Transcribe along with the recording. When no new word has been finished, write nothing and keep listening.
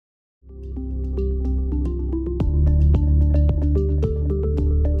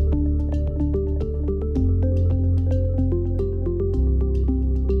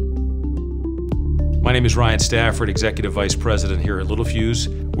My name is Ryan Stafford, Executive Vice President here at Littelfuse.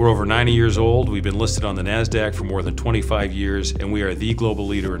 We're over 90 years old. We've been listed on the NASDAQ for more than 25 years, and we are the global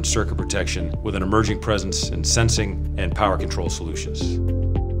leader in circuit protection with an emerging presence in sensing and power control solutions.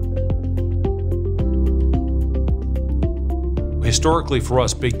 Historically, for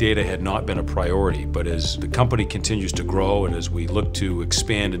us, big data had not been a priority, but as the company continues to grow and as we look to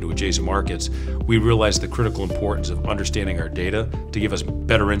expand into adjacent markets, we realize the critical importance of understanding our data to give us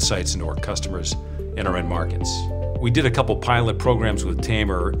better insights into our customers and our end markets. We did a couple pilot programs with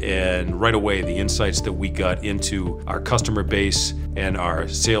Tamr, and right away the insights that we got into our customer base and our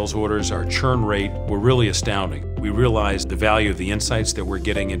sales orders, our churn rate, were really astounding. We realized the value of the insights that we're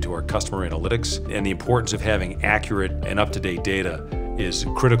getting into our customer analytics, and the importance of having accurate and up-to-date data is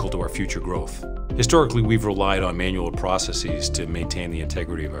critical to our future growth. Historically, we've relied on manual processes to maintain the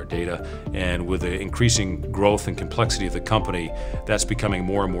integrity of our data, and with the increasing growth and complexity of the company, that's becoming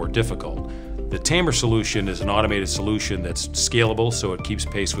more and more difficult. The Tamr solution is an automated solution that's scalable, so it keeps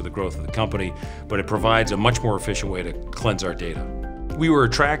pace with the growth of the company, but it provides a much more efficient way to cleanse our data. We were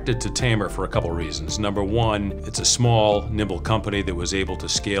attracted to Tamr for a couple reasons. Number one, it's a small, nimble company that was able to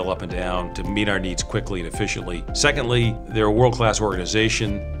scale up and down to meet our needs quickly and efficiently. Secondly, they're a world-class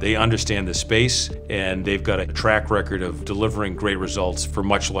organization. They understand the space, and they've got a track record of delivering great results for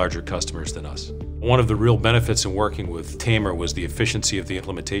much larger customers than us. One of the real benefits in working with Tamr was the efficiency of the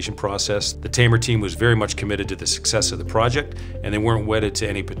implementation process. The Tamr team was very much committed to the success of the project, and they weren't wedded to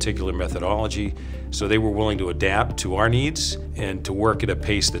any particular methodology, so they were willing to adapt to our needs and to work at a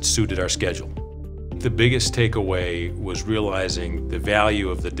pace that suited our schedule. The biggest takeaway was realizing the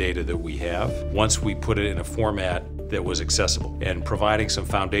value of the data that we have once we put it in a format that was accessible, and providing some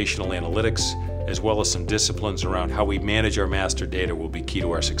foundational analytics as well as some disciplines around how we manage our master data will be key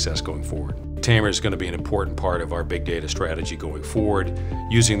to our success going forward. Tamr is going to be an important part of our big data strategy going forward.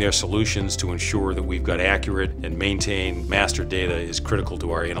 Using their solutions to ensure that we've got accurate and maintained master data is critical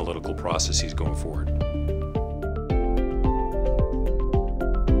to our analytical processes going forward.